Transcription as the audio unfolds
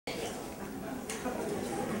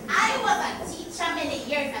a teacher many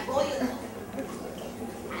years ago, you know.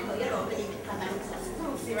 I know you don't believe it because I'm just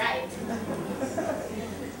Turks, right?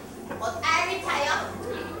 But I retired.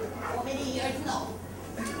 How many years now?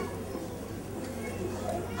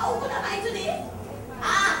 How old am I today?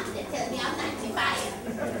 They tell me I'm 95.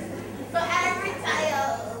 So I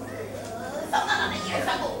retired some other years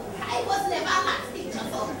ago. I was never a math teacher,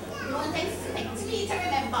 so you won't expect me to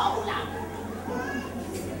remember how long.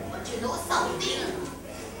 But you know something?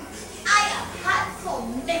 I have had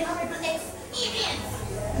some memorable experience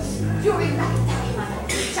during my time as a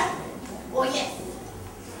teacher. Oh yes,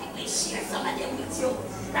 I will share some of them with you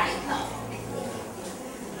right now.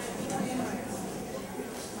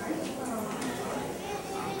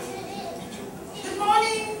 Good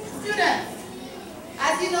morning, students.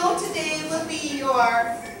 As you know, today will be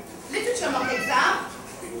your literature mock exam.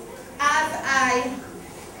 As I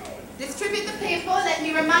distribute the paper, let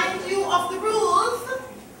me remind you of the rules.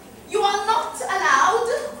 You are not allowed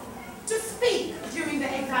to speak during the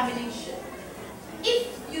examination. If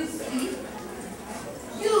you speak,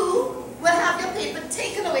 you will have your paper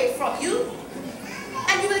taken away from you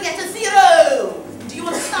and you will get a 0. Do you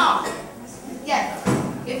understand? Yes.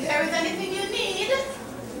 If there is anything you need,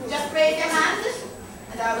 just raise your hand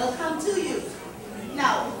and I will come to you.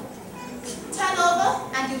 Now, turn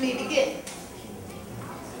over and you may begin.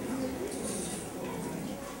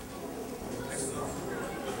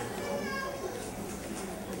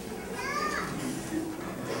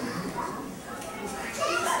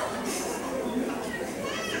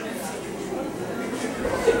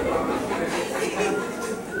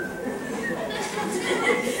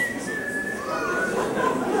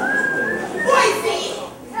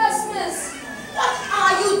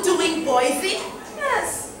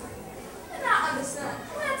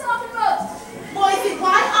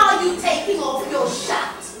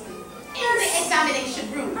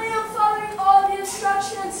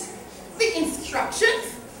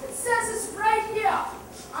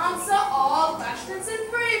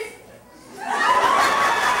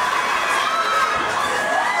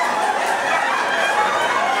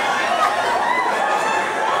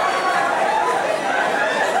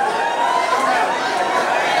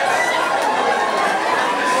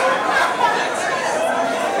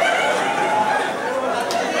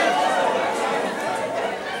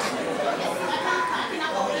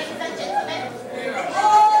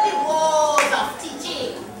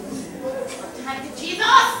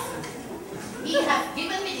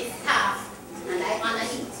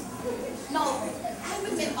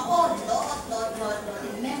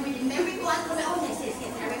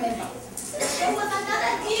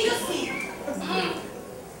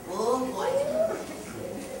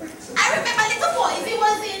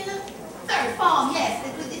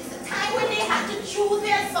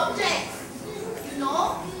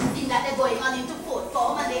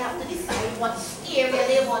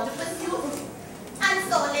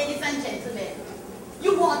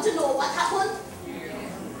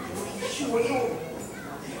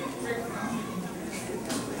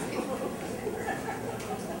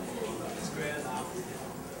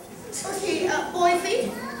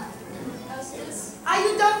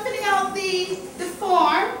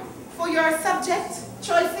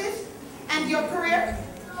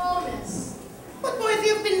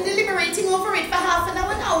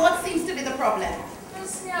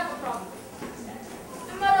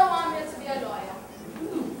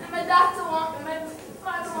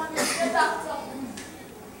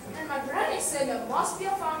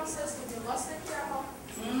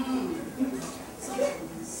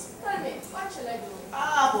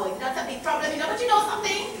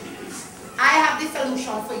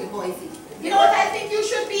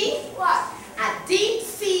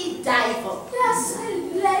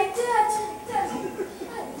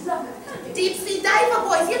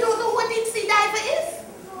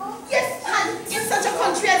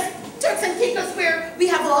 Turks and Caicos, where we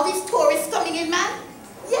have all these tourists coming in, man.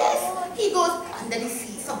 Yes, he goes under the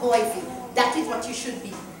sea, so boys, that is what you should be.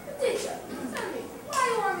 Teacher, tell me, why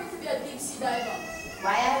you want me to be a deep sea diver?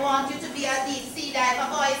 Why I want you to be a deep sea diver,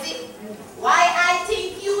 boysy? Why I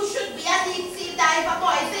think you should be a deep sea diver,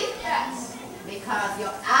 boysy? Yes. Because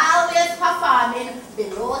you're always performing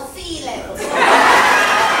below sea level.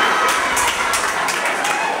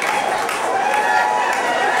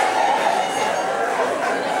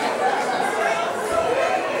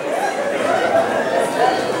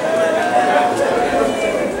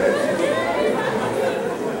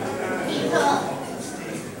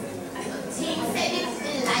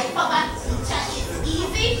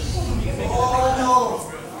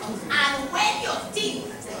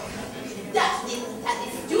 That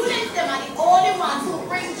the students, them are the only ones who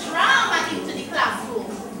bring drama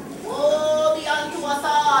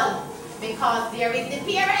But there is the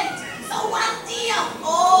parent. So one day,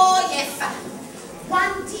 oh yes,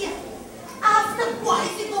 one day, after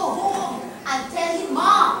boys to go home and tell his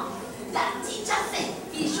mom that teacher said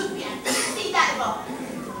he should be a deep sea diver.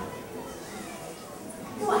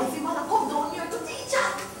 Why is he wanna come down here to teacher?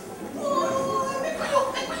 Oh, make me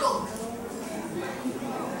look, make me look.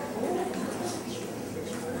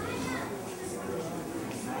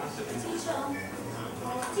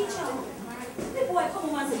 Teacher, the boy come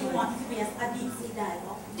home and say he wants to be a deep sea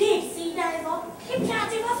diver. Deep sea diver? He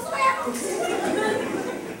can't even swim.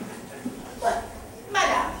 But,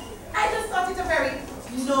 madam, I just thought it a very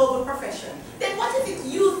noble profession. Then what is it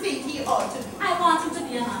you think he ought to be? I want him to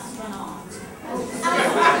be an astronaut.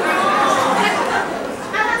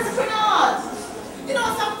 An astronaut. You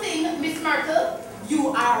know something, Miss Myrtle? You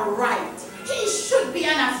are right. He should be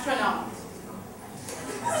an astronaut.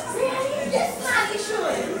 Really? Yes, ma'am, he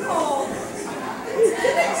should. Oh.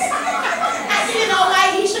 And you know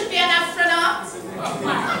why he should be an astronaut?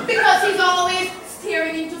 Why? Because he's always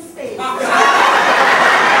staring into space.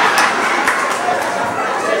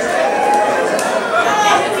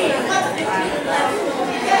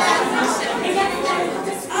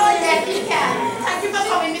 Oh, yes, he can. Thank you for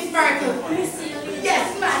coming, Miss Myrtle.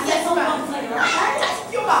 Yes, ma'am. Yes, ma'am.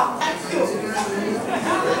 Thank you, ma'am. Thank you.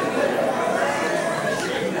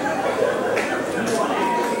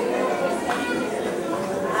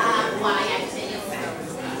 Why I tell you,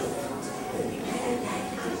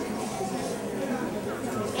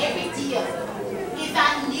 every day is a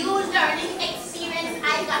new learning experience I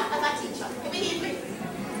got as a teacher. You believe me?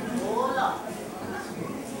 Oh Lord.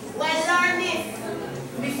 Well, learn this.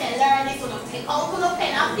 We say learn this. We'll take out your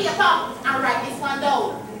pen and paper and write this one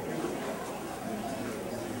down.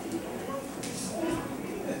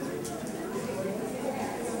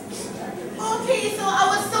 Okay, so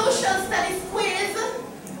our social studies quiz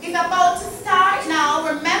is about to start now.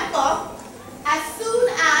 Remember, as soon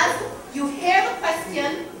as you hear the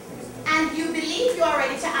question and you believe you are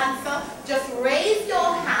ready to answer, just raise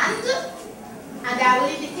your hand and I will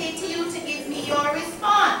indicate to you to give me your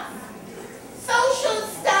response. Social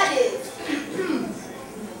studies.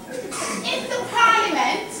 In the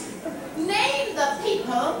parliament, name the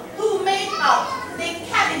people who make up the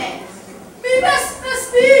cabinet. Me.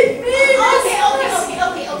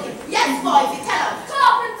 Okay. Yes, boys, tell us.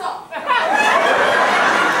 Carpenter.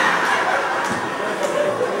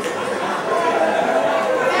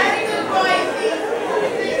 Very good, boys.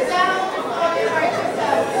 Sit down or you hurt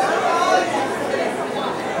yourself.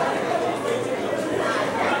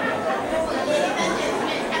 Ladies and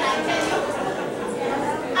gentlemen, can I tell you?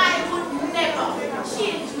 I would never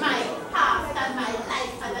change my past and my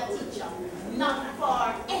life as a teacher. Not for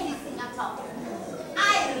anything at all. I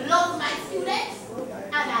love my students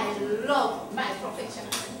and I love my profession.